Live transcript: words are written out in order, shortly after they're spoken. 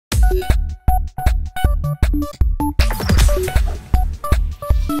For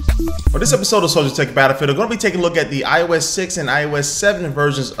this episode of Soldier Tech Battlefield, we're going to be taking a look at the iOS 6 and iOS 7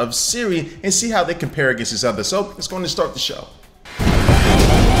 versions of Siri and see how they compare against each other. So let's go and start the show.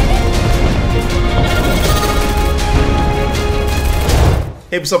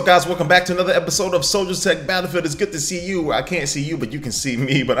 Hey, what's up guys? Welcome back to another episode of Soldier Tech Battlefield. It's good to see you. I can't see you, but you can see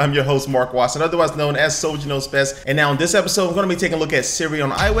me. But I'm your host, Mark Watson, otherwise known as Soldier Knows Best. And now in this episode, we're going to be taking a look at Siri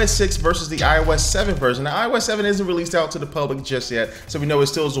on iOS 6 versus the iOS 7 version. Now, iOS 7 isn't released out to the public just yet, so we know it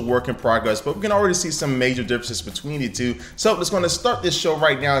still is a work in progress, but we can already see some major differences between the two. So let's going to start this show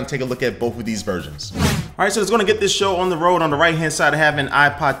right now and take a look at both of these versions. Alright, so let's going to get this show on the road. On the right hand side, I have an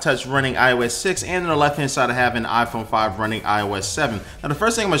iPod Touch running iOS 6, and on the left hand side, I have an iPhone 5 running iOS 7. Now, the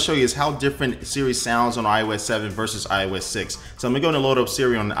first thing I'm going to show you is how different Siri sounds on iOS 7 versus iOS 6. So I'm going to go and load up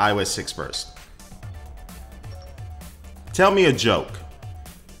Siri on iOS 6 first. Tell me a joke.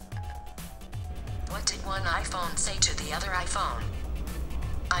 What did one iPhone say to the other iPhone?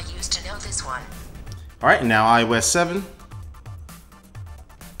 I used to know this one. Alright, now iOS 7.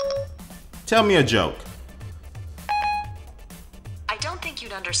 Tell me a joke. I don't think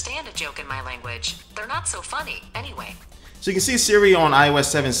you'd understand a joke in my language. They're not so funny, anyway. So you can see Siri on iOS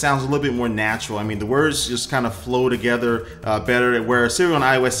 7 sounds a little bit more natural. I mean, the words just kind of flow together better, where Siri on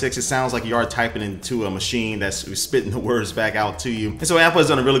iOS 6, it sounds like you are typing into a machine that's spitting the words back out to you. And so Apple has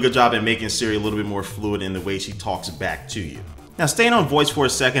done a really good job at making Siri a little bit more fluid in the way she talks back to you. Now, staying on voice for a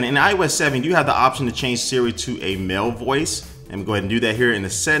second, in iOS 7, you have the option to change Siri to a male voice. And we'll go ahead and do that here in the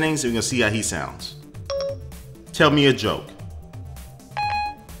settings, and we're gonna see how he sounds. Tell me a joke.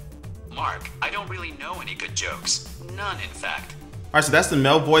 Mark, I don't really know any good jokes. None, in fact. Alright, so that's the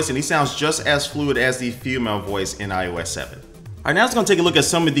male voice, and he sounds just as fluid as the female voice in iOS 7. Alright, now let's go take a look at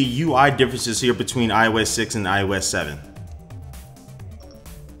some of the UI differences here between iOS 6 and iOS 7.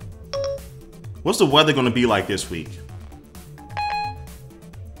 What's the weather going to be like this week?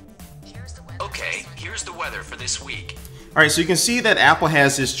 Okay, here's the weather for this week. Alright, so you can see that Apple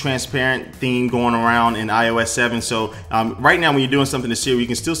has this transparent theme going around in iOS 7. So right now when you're doing something to Siri, you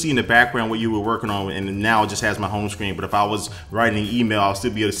can still see in the background what you were working on, and now it just has my home screen. But if I was writing an email, I'll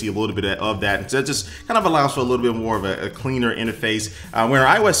still be able to see a little bit of that. And so that just kind of allows for a little bit more of a cleaner interface. Where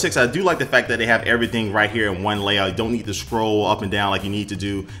in iOS 6, I do like the fact that they have everything right here in one layout. You don't need to scroll up and down like you need to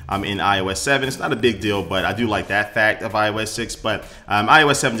do in iOS 7. It's not a big deal, but I do like that fact of iOS 6. But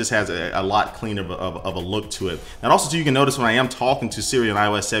iOS 7 just has a lot cleaner of a look to it. And also, too, you can notice when I am talking to Siri on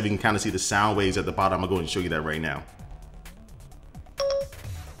iOS 7, you can kind of see the sound waves at the bottom. I'm going to go ahead and show you that right now.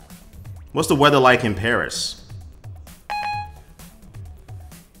 What's the weather like in Paris?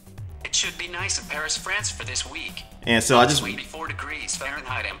 It should be nice in Paris, France for this week. And so I just 24 degrees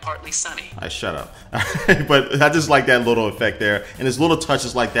Fahrenheit and partly sunny. shut up. But I just like that little effect there, and there's little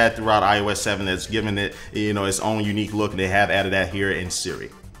touches like that throughout iOS 7 that's giving it, you know, its own unique look, and they have added that here in Siri.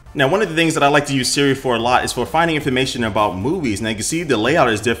 Now, one of the things that I like to use Siri for a lot is for finding information about movies. Now, you can see the layout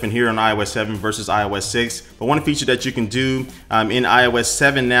is different here on iOS 7 versus iOS 6. But one feature that you can do in iOS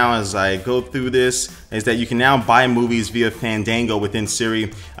 7 now, as I go through this, is that you can now buy movies via Fandango within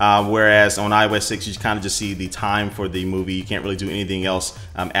Siri, whereas on iOS 6, you kind of just see the time for the movie. You can't really do anything else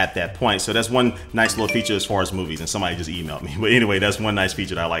at that point. So that's one nice little feature as far as movies, and somebody just emailed me. But anyway, that's one nice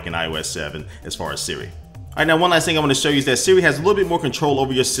feature that I like in iOS 7 as far as Siri. Alright, now one last thing I want to show you is that Siri has a little bit more control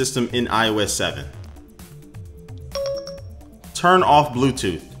over your system in iOS 7. Turn off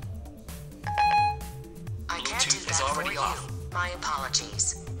Bluetooth. I can't do that for you. My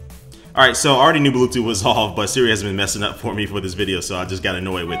apologies. Alright, so I already knew Bluetooth was off, but Siri has been messing up for me for this video, so I just got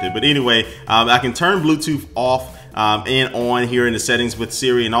annoyed with it. But anyway, I can turn Bluetooth off and on here in the settings with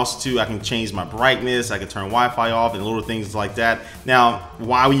Siri, and also too I can change my brightness, I can turn Wi-Fi off and little things like that. Now,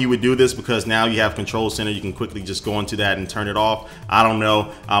 why you would do this? Because now you have Control Center, you can quickly just go into that and turn it off. I don't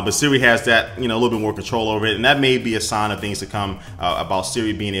know, but Siri has that, you know, a little bit more control over it, and that may be a sign of things to come about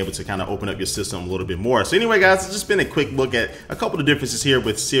Siri being able to kind of open up your system a little bit more. So anyway, guys, it's just been a quick look at a couple of differences here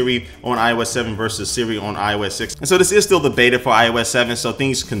with Siri on iOS 7 versus Siri on iOS 6. And so this is still the beta for iOS 7, so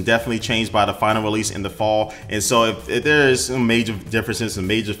things can definitely change by the final release in the fall. And so if there is some major differences, some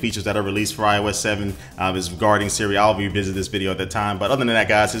major features that are released for iOS 7 is regarding Siri, I'll revisit this video at that time. But other than that,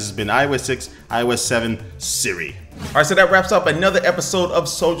 guys, this has been iOS 6, iOS 7, Siri. Alright, so that wraps up another episode of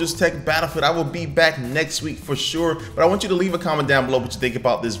Soldiers Tech Battlefield. I will be back next week for sure, but I want you to leave a comment down below what you think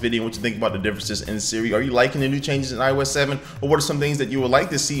about this video, what you think about the differences in Siri. Are you liking the new changes in iOS 7, or what are some things that you would like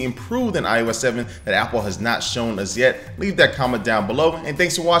to see improved in iOS 7 that Apple has not shown us yet? Leave that comment down below, and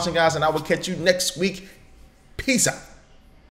thanks for watching, guys, and I will catch you next week. Peace out.